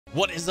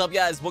What is up,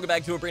 guys? Welcome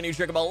back to a brand new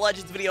Dragon Ball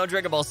Legends video on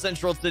Dragon Ball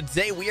Central.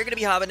 Today, we are going to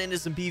be hopping into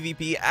some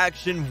PvP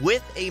action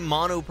with a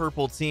mono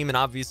purple team. And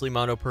obviously,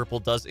 mono purple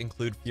does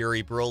include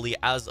Fury Broly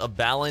as a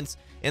balance.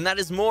 And that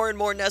is more and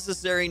more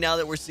necessary now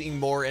that we're seeing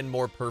more and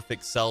more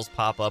perfect cells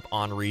pop up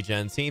on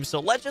regen teams. So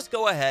let's just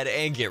go ahead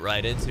and get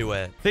right into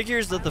it.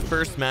 Figures that the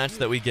first match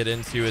that we get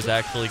into is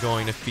actually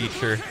going to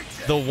feature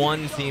the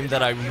one team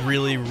that I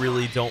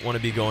really don't want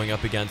to be going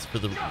up against for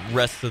the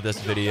rest of this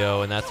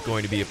video, and that's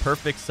going to be a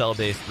perfect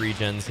cell-based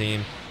regen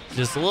team.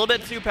 Just a little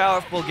bit too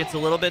powerful, gets a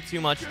little bit too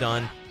much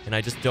done, and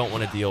I just don't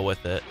want to deal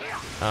with it.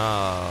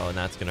 Oh, and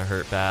that's gonna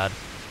hurt bad.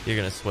 You're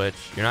gonna switch.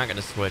 You're not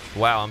gonna switch.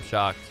 Wow, I'm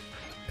shocked.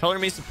 Color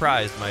me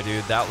surprised, my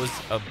dude. That was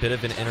a bit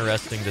of an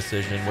interesting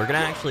decision. We're gonna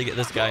actually get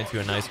this guy into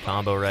a nice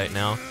combo right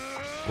now.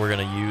 We're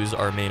gonna use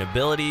our main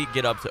ability,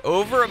 get up to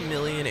over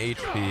 1,000,000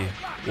 HP.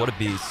 What a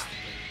beast.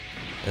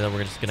 And then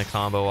we're just going to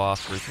combo off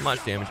for as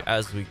much damage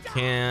as we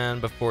can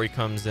before he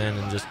comes in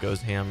and just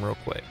goes ham real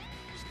quick.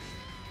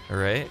 All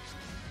right.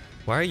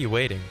 Why are you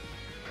waiting?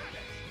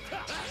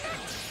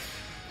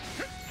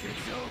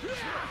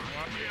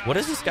 What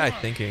is this guy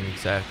thinking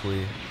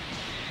exactly?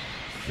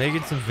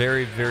 Making some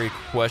very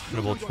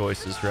questionable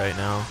choices right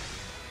now.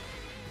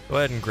 Go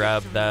ahead and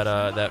grab that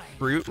that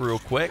fruit real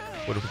quick.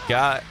 What have we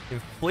got?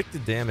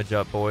 Inflicted damage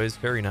up, boys.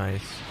 Very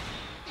nice.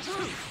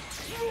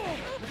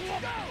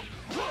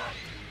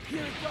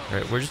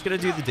 Alright, we're just going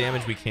to do the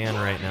damage we can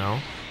right now.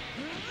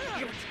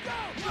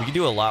 We can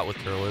do a lot with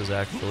TURLES,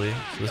 actually.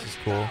 So this is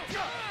cool.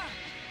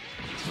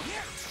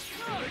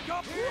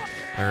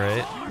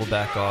 Alright, we'll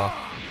back off.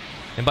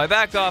 And by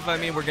back off, I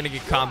mean we're going to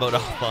get comboed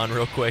off on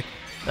real quick.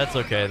 That's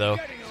okay, though.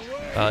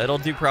 It'll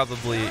do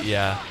probably,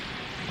 yeah,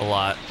 a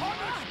lot.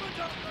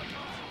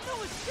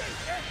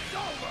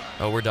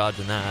 Oh, we're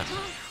dodging that.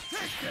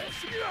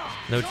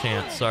 No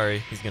chance. Sorry.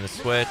 He's going to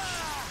switch.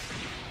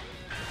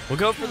 We'll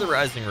go for the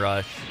Rising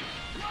Rush.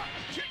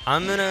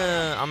 I'm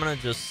gonna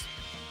just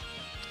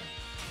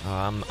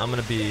I'm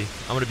gonna be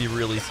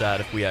really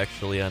sad if we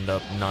actually end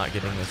up not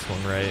getting this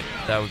one right.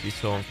 That would be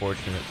so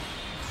unfortunate.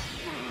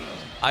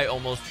 I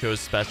almost chose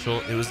special.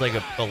 It was like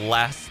a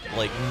last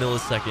like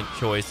millisecond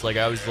choice. Like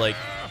I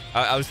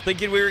was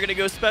thinking we were gonna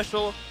go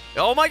special.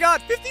 Oh my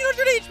god,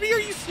 1500 HP. Are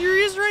you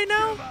serious right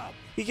now?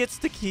 He gets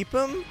to keep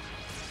him?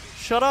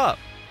 Shut up.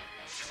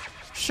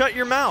 Shut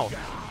your mouth.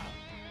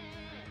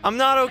 I'm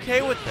not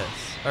okay with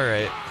this. All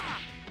right.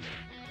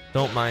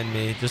 Don't mind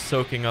me. Just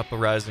soaking up a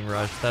Rising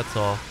Rush. That's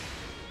all.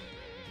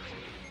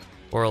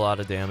 Or a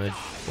lot of damage.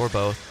 Or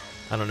both.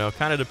 I don't know.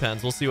 Kind of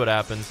depends. We'll see what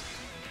happens.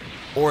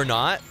 Or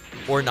not.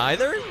 Or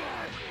neither.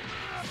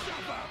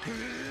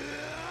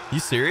 You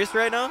serious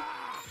right now?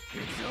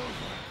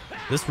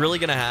 This really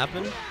gonna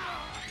happen?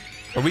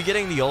 Are we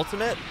getting the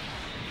ultimate?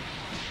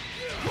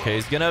 Okay,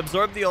 he's gonna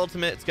absorb the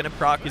ultimate. It's gonna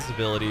proc his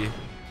ability.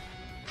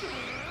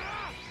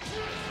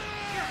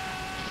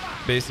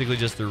 Basically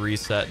just a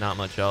reset, not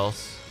much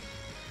else.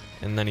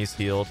 And then he's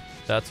healed.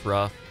 That's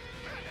rough.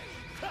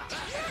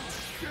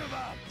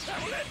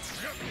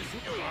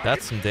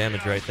 That's some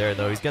damage right there,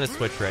 though. He's going to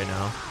switch right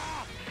now.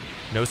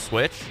 No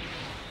switch.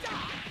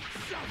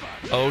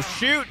 Oh,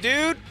 shoot,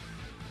 dude.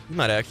 You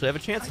might actually have a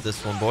chance at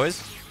this one,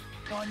 boys.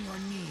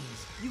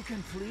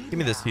 Give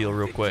me this heal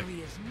real quick.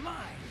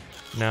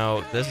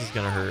 No, this is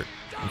going to hurt,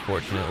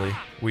 unfortunately.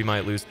 We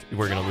might lose.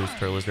 We're going to lose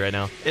TURLES right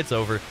now. It's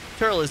over.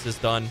 TURLES is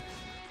done.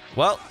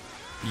 Well,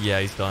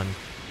 yeah, he's done.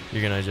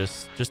 You're gonna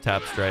just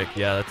tap strike.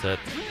 Yeah, that's it.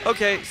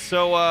 Okay,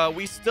 so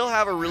we still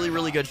have a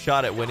really good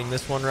shot at winning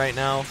this one right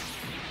now.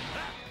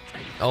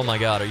 Oh my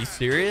god, are you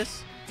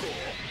serious?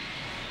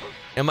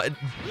 Am I?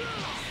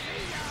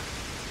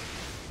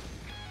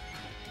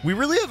 We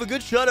really have a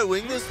good shot at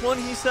winning this one,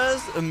 he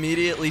says,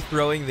 immediately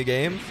throwing the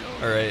game.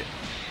 All right.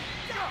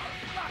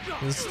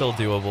 This is still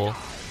doable.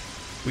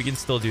 We can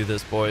still do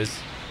this, boys.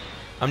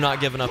 I'm not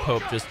giving up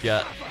hope just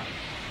yet.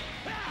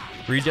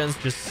 Regen's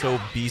just so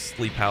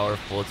beastly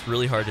powerful. It's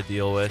really hard to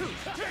deal with.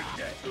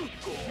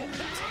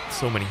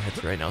 So many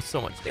hits right now.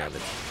 So much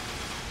damage.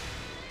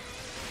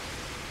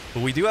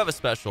 But we do have a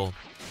special.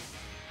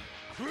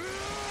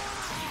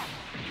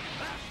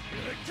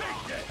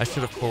 I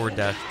should have forward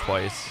dashed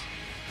twice.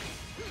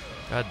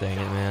 God dang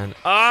it, man.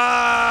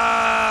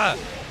 Ah!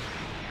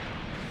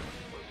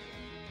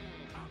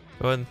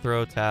 Go ahead and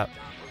throw tap.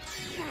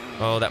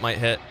 Oh, that might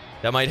hit.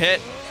 That might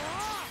hit.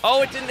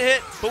 Oh, it didn't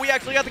hit. But we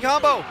actually got the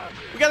combo.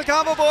 We got the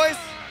combo, boys.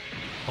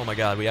 Oh my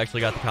god, we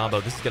actually got the combo.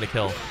 This is gonna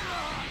kill.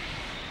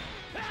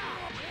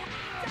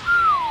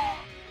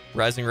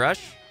 Rising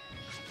Rush.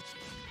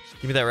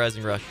 Give me that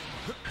Rising Rush.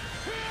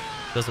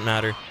 Doesn't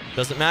matter.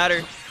 Doesn't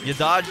matter. You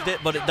dodged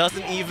it, but it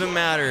doesn't even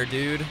matter,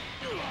 dude.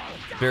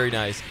 Very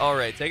nice. All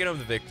right, taking home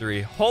the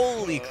victory.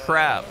 Holy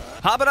crap.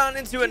 Hopping on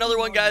into another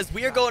one, guys.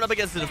 We are going up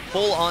against a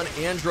full-on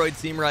Android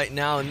team right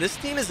now, and this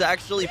team is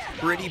actually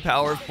pretty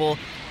powerful.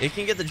 It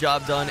can get the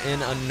job done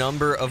in a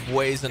number of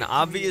ways, and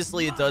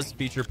obviously it does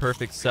feature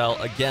Perfect Cell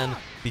again,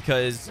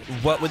 because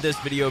what would this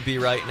video be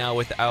right now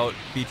without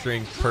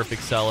featuring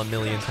Perfect Cell a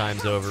million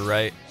times over,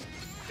 right?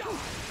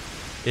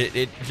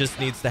 It just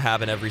needs to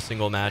happen every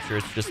single match, or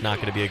it's just not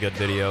going to be a good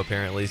video,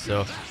 apparently.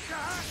 So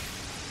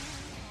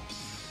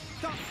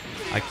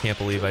I can't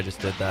believe I just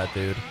did that,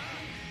 dude.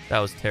 That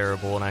was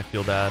terrible, and I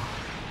feel bad.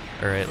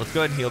 All right, let's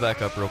go ahead and heal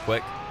back up real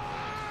quick.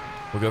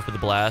 We'll go for the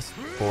blast.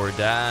 Forward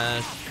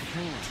dash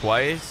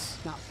twice.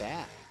 Not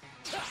bad.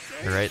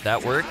 All right,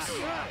 that works.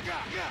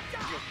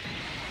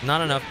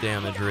 Not enough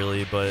damage,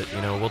 really, but,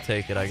 you know, we'll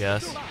take it, I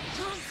guess.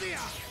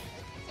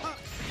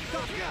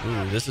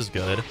 Ooh, this is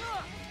good.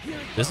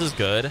 This is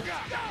good.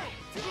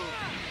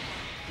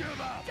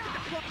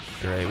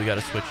 All right, we got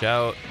to switch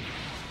out.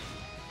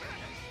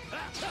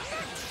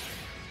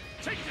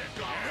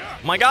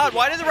 Oh my God,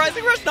 why did the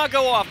Rising Rush not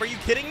go off? Are you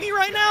kidding me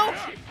right now?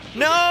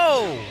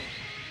 No!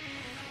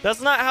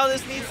 That's not how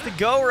this needs to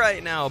go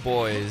right now,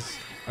 boys.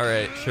 All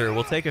right, sure,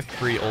 we'll take a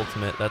free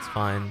ultimate. That's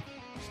fine.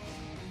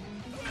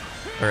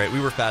 All right,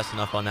 we were fast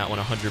enough on that one,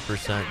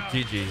 100%.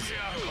 GG's.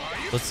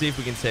 Let's see if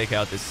we can take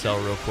out this cell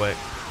real quick.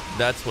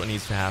 That's what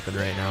needs to happen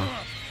right now.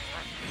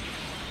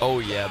 Oh,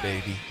 yeah,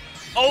 baby.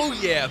 Oh,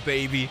 yeah,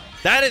 baby.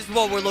 That is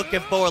what we're looking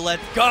for.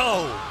 Let's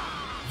go.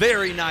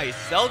 Very nice.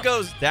 Cell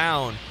goes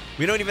down.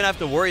 We don't even have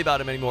to worry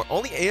about him anymore.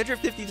 Only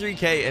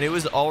 853k, and it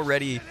was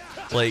already,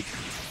 like,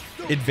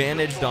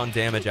 advantaged on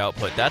damage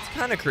output. That's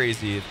kind of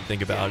crazy if you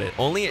think about it.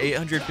 Only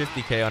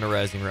 850k on a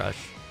Rising Rush.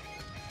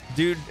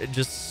 Dude, it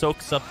just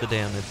soaks up the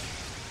damage.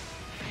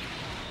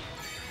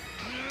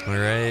 All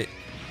right.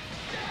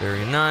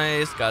 Very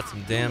nice. Got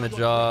some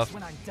damage off.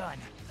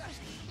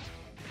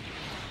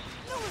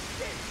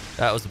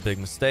 That was a big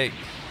mistake.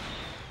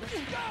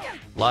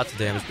 Lots of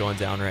damage going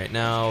down right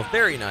now.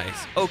 Very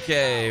nice.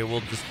 Okay, we'll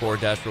just forward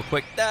dash real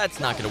quick.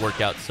 That's not going to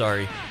work out.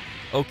 Sorry.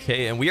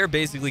 Okay, and we are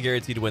basically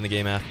guaranteed to win the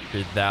game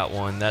after that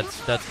one. That's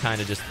kind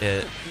of just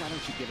it.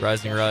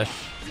 Rising Rush.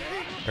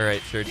 All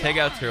right, sure. Take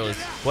out TURLES.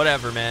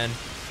 Whatever, man.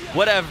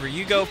 Whatever.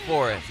 You go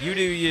for it. You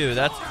do you.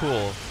 That's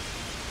cool.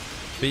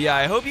 But yeah,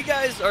 I hope you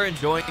guys are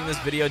enjoying this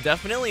video.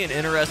 Definitely an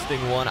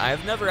interesting one. I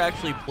have never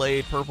actually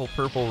played Purple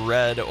Purple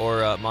Red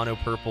or Mono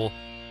Purple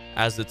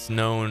as it's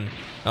known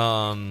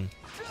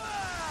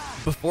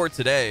before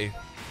today.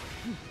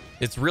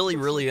 It's really,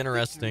 really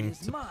interesting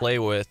to play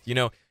with. You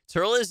know,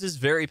 TURLES is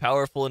very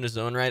powerful in his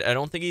own right. I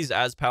don't think he's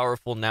as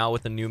powerful now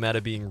with the new meta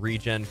being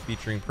regen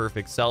featuring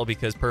Perfect Cell,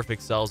 because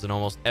Perfect Cell's in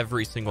almost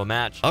every single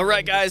match. All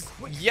right, guys,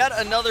 yet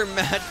another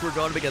match. We're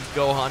going up against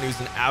Gohan, who's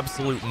an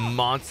absolute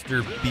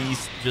monster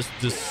beast, just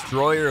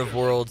destroyer of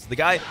worlds. The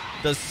guy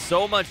does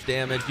so much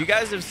damage. You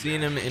guys have seen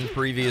him in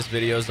previous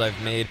videos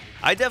I've made.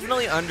 I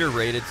definitely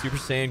underrated Super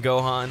Saiyan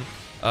Gohan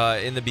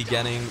in the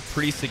beginning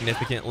pretty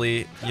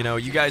significantly. You know,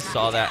 you guys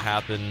saw that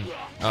happen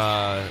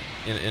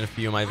in a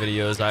few of my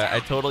videos.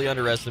 I totally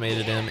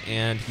underestimated him,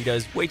 and he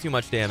does way too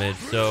much damage.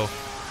 So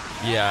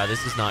yeah,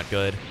 this is not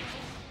good.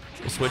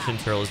 We'll switch in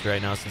TURLES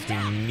right now since we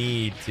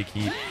need to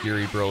keep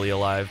Fury Broly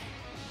alive.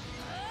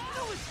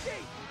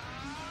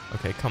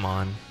 Okay, come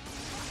on.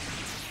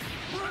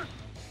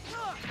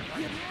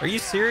 Are you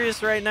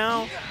serious right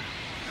now?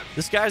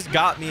 This guy's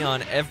got me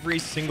on every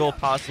single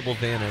possible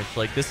vantage.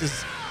 Like, this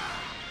is...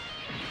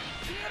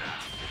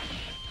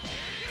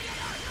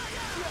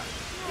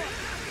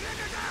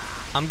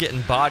 I'm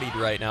getting bodied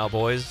right now,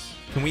 boys.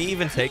 Can we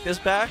even take this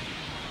back?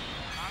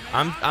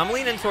 I'm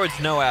leaning towards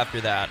no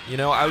after that. You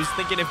know, I was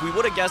thinking if we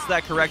would have guessed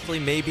that correctly,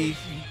 maybe...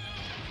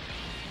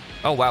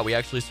 Oh, wow, we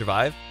actually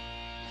survived?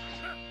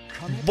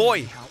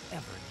 Boy!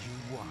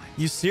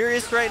 You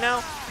serious right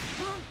now?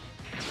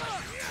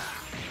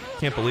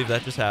 Can't believe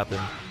that just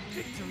happened.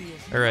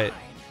 All right,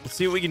 let's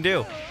see what we can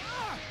do.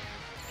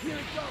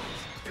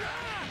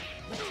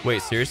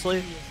 Wait,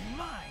 seriously?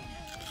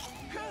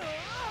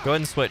 Go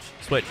ahead and switch.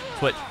 Switch.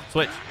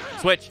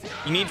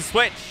 You need to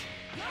switch.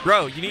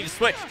 Bro, you need to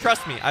switch.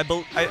 Trust me.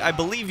 I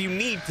believe you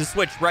need to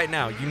switch right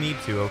now. You need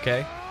to,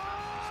 okay?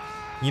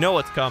 You know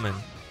what's coming.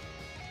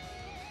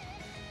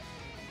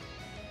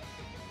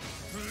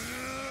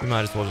 We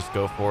might as well just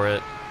go for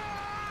it.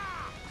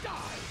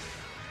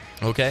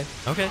 Okay.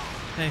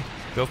 Hey,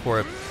 go for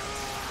it.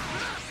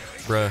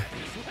 Bruh.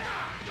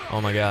 Oh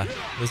my god.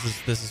 This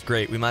is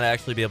great. We might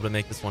actually be able to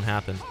make this one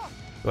happen.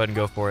 Go ahead and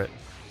go for it.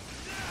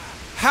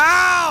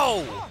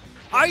 How?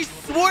 I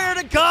swear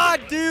to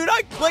God, dude,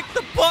 I clicked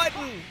the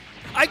button.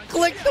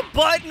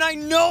 I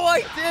know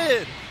I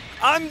did.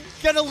 I'm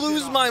gonna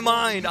lose my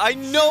mind. I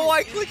know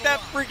I clicked that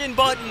freaking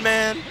button,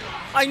 man.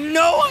 I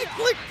know I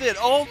clicked it.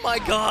 Oh my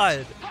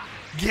god.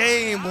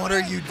 Game, what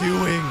are you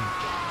doing?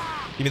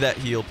 Give me that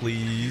heal,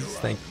 please.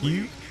 Thank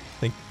you.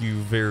 Thank you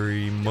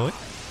very much.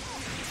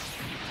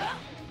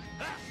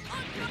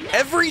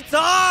 Every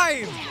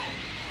time!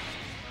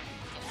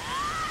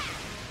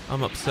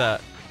 I'm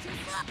upset.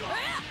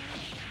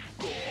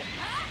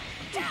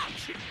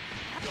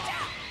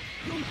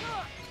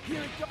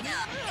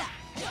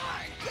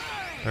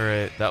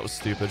 Alright, that was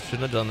stupid.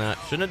 Shouldn't have done that.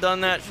 Shouldn't have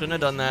done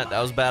that. That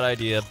was a bad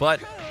idea.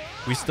 But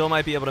we still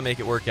might be able to make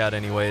it work out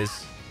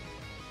anyways.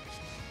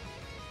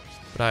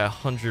 But I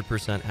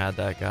 100% had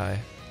that guy.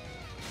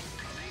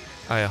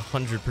 I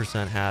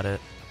 100% had it.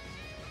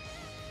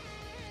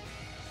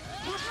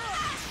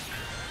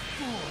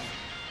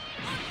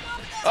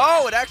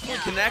 Oh, it actually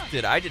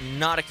connected. I did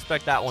not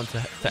expect that one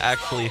to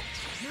actually...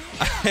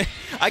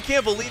 I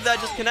can't believe that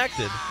just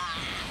connected.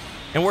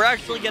 And we're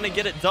actually going to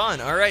get it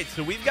done. All right,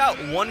 so we've got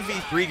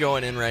 1v3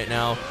 going in right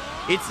now.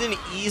 It's an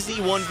easy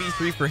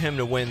 1v3 for him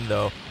to win,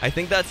 though. I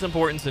think that's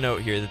important to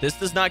note here, that this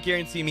does not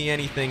guarantee me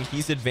anything.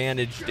 He's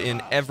advantaged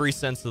in every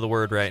sense of the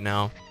word right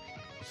now.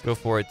 Go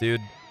for it,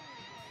 dude.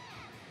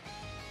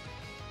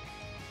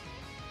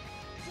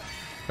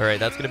 All right,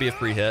 that's going to be a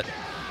free hit.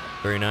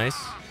 Very nice.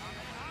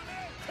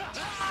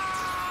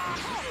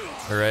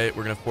 All right,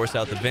 we're going to force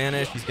out the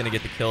vanish. He's going to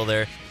get the kill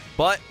there.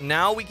 But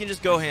now we can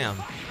just go ham.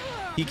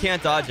 He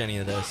can't dodge any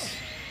of this.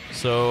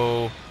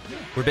 So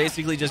we're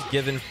basically just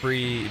given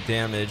free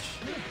damage.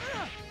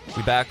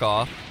 We back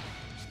off.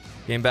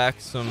 Gain back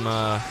some...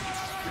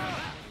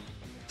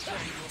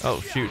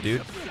 Oh, shoot,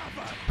 dude.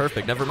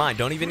 Perfect. Never mind.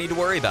 Don't even need to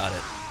worry about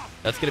it.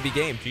 That's going to be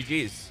game.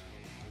 GG's.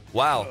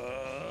 Wow.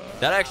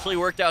 That actually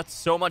worked out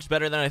so much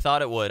better than I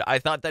thought it would. I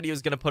thought that he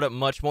was going to put up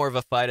much more of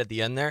a fight at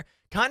the end there.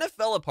 Kind of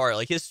fell apart.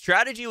 Like, his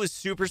strategy was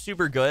super,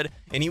 super good,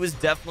 and he was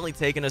definitely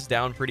taking us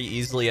down pretty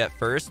easily at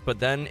first, but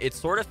then it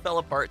sort of fell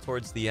apart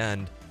towards the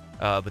end.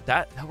 But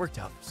that worked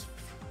out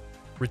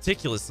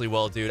ridiculously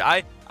well, dude.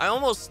 I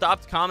almost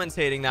stopped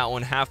commentating that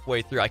one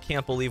halfway through. I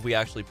can't believe we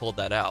actually pulled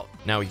that out.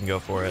 Now we can go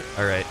for it.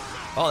 All right.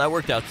 Oh, that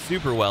worked out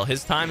super well.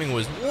 His timing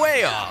was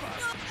way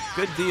off.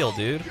 Good deal,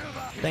 dude.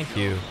 Thank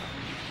you.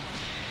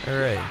 All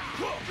right.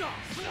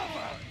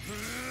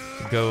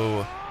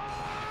 Go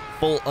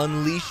full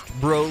unleashed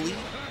Broly.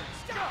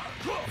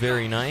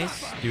 Very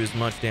nice. Do as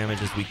much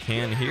damage as we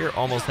can here.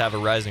 Almost have a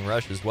rising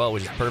rush as well,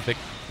 which is perfect.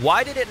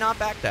 Why did it not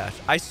backdash?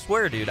 I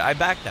swear, dude, I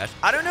backdashed.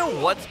 I don't know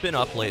what's been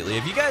up lately.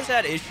 Have you guys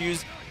had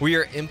issues where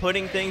you're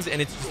inputting things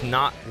and it's just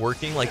not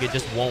working? Like, it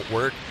just won't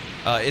work?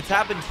 It's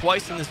happened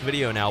twice in this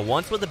video now.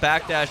 Once with the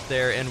backdash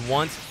there and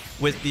once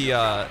with the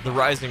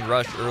rising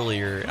rush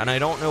earlier. And I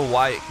don't know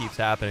why it keeps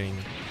happening.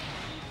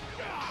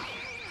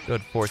 Go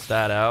ahead and force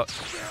that out.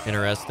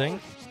 Interesting.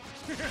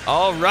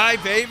 All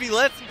right, baby,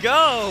 let's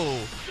go.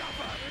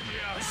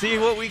 See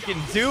what we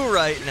can do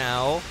right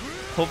now.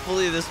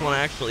 Hopefully this one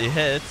actually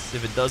hits.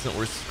 If it doesn't,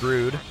 we're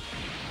screwed.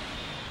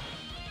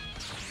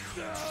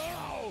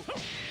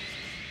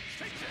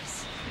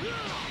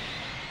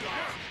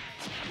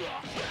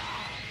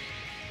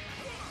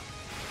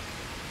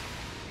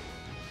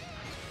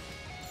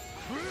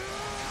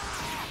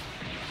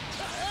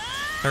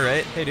 All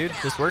right, hey dude,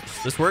 this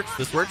works. This works.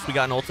 This works. We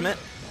got an ultimate.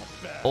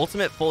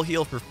 Ultimate full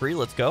heal for free.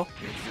 Let's go.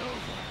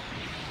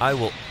 I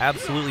will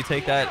absolutely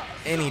take that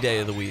any day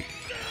of the week.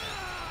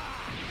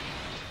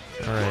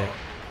 All right.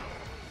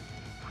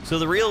 So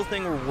the real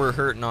thing we're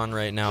hurting on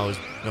right now is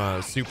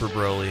Super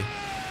Broly.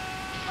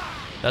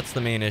 That's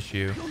the main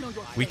issue.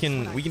 We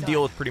can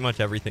deal with pretty much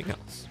everything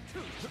else.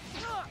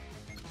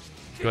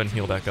 Go ahead and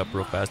heal back up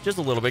real fast, just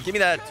a little bit. Give me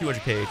that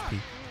 200k HP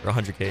or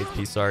 100k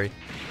HP. Sorry.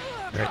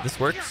 All right, this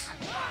works.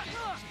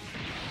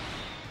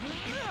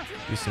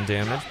 Do some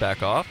damage.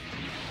 Back off.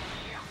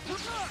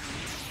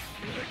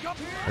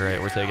 All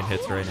right, we're taking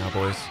hits right now,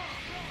 boys.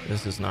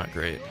 This is not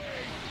great.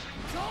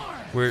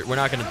 We're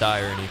not going to die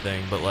or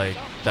anything, but, like,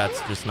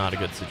 that's just not a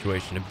good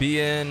situation to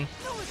be in.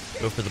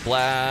 Go for the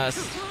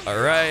blast. All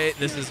right,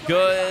 this is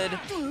good.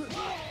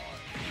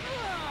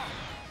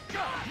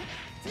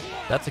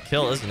 That's a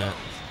kill, isn't it?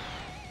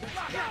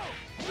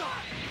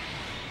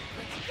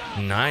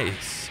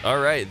 Nice. All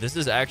right, this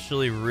is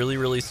actually really,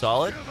 really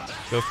solid.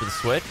 Go for the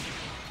switch.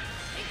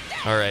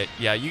 All right,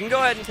 yeah, you can go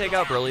ahead and take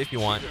out Broly if you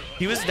want.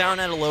 He was down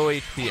at a low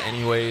HP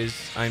anyways.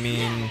 I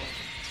mean,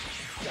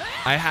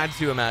 I had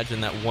to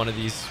imagine that one of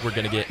these were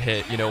going to get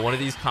hit. You know, one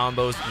of these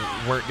combos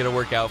weren't going to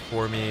work out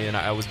for me, and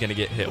I was going to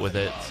get hit with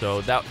it.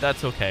 So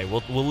that's okay.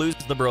 We'll lose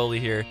the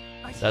Broly here.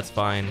 That's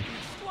fine.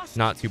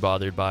 Not too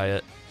bothered by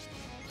it.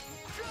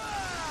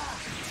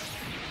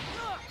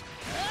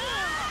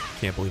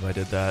 Can't believe I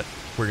did that.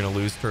 We're going to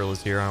lose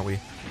TURLES here, aren't we?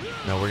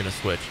 No, we're going to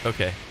switch.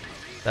 Okay.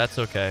 That's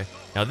okay.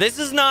 Now, this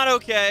is not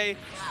okay.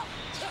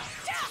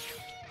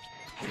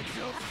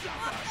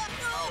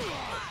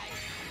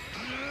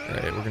 All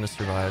right, we're going to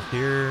survive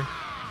here.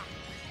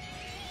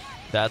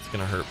 That's going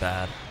to hurt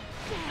bad.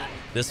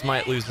 This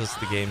might lose us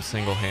the game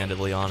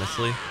single-handedly,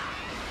 honestly.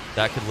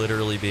 That could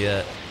literally be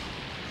it.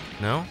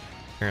 No?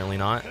 Apparently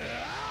not.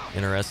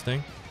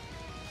 Interesting.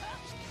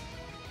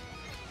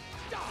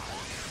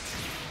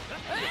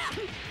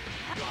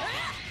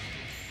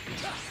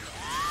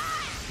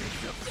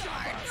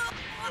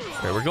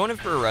 All right, we're going in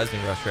for a rising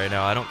rush right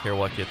now. I don't care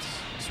what gets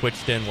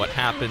switched in, what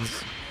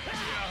happens.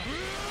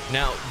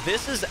 Now,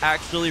 this is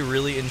actually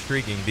really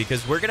intriguing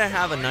because we're going to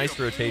have a nice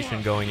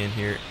rotation going in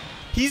here.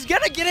 He's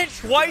going to get it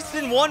twice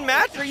in one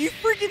match? Are you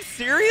freaking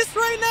serious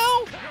right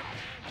now?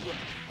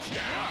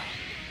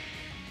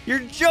 You're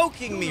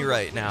joking me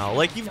right now.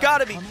 Like, you've got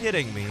to be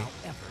kidding me.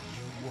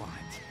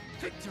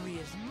 Victory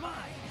is mine.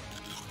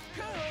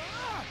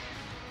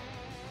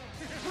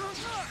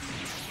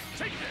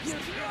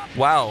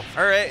 Wow.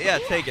 All right. Yeah,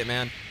 take it,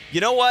 man. You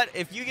know what?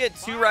 If you get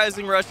 2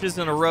 rising rushes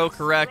in a row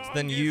correct,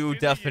 then you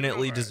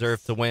definitely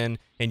deserve to win.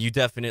 and you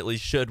definitely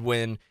should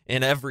win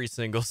in every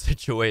single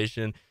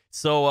situation.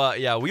 So,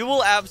 yeah, we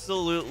will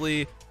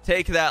absolutely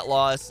take that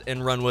loss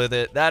and run with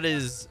it. That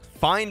is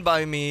fine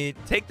by me.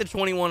 Take the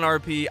 21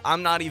 RP.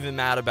 I'm not even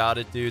mad about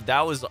it, dude.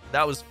 That was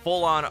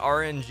full-on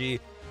RNG.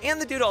 And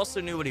the dude also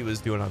knew what he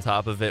was doing on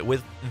top of it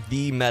with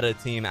the meta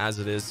team as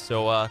it is.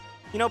 So,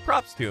 you know,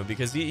 props to him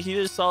because he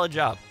did a solid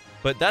job.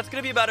 But that's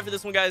going to be about it for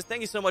this one, guys.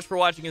 Thank you so much for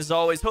watching, as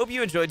always. Hope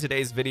you enjoyed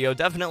today's video.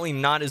 Definitely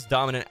not as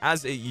dominant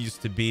as it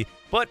used to be.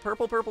 But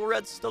purple,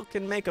 red still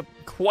can make a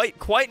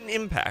quite an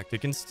impact.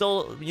 It can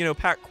still, you know,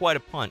 pack quite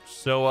a punch.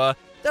 So,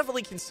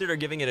 definitely consider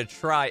giving it a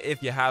try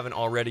if you haven't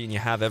already and you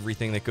have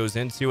everything that goes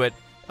into it.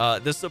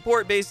 The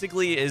support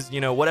basically is,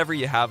 you know, whatever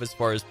you have as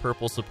far as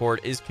purple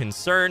support is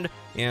concerned,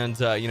 and,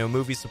 you know,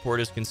 movie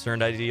support is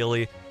concerned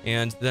ideally.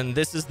 And then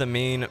this is the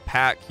main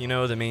pack, you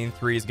know, the main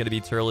three is going to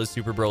be TURLES,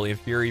 Super Broly, and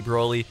Fury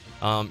Broly.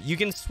 You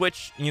can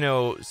switch, you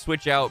know,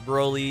 switch out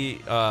Broly,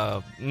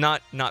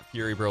 not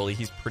Fury Broly,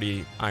 he's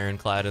pretty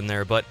ironclad in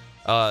there, but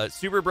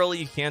Super Broly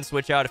you can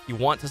switch out if you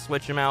want to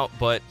switch him out,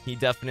 but he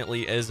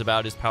definitely is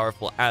about as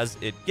powerful as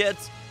it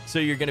gets. So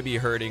you're going to be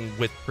hurting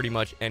with pretty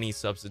much any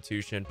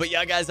substitution. But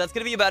yeah, guys, that's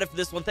going to be about it for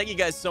this one. Thank you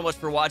guys so much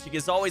for watching.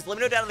 As always, let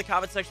me know down in the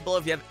comment section below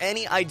if you have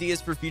any ideas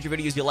for future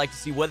videos you'd like to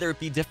see, whether it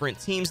be different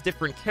teams,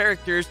 different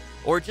characters,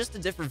 or just a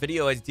different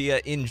video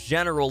idea in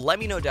general. Let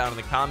me know down in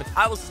the comments.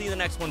 I will see you in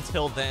the next one.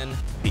 Till then,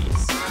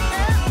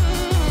 peace.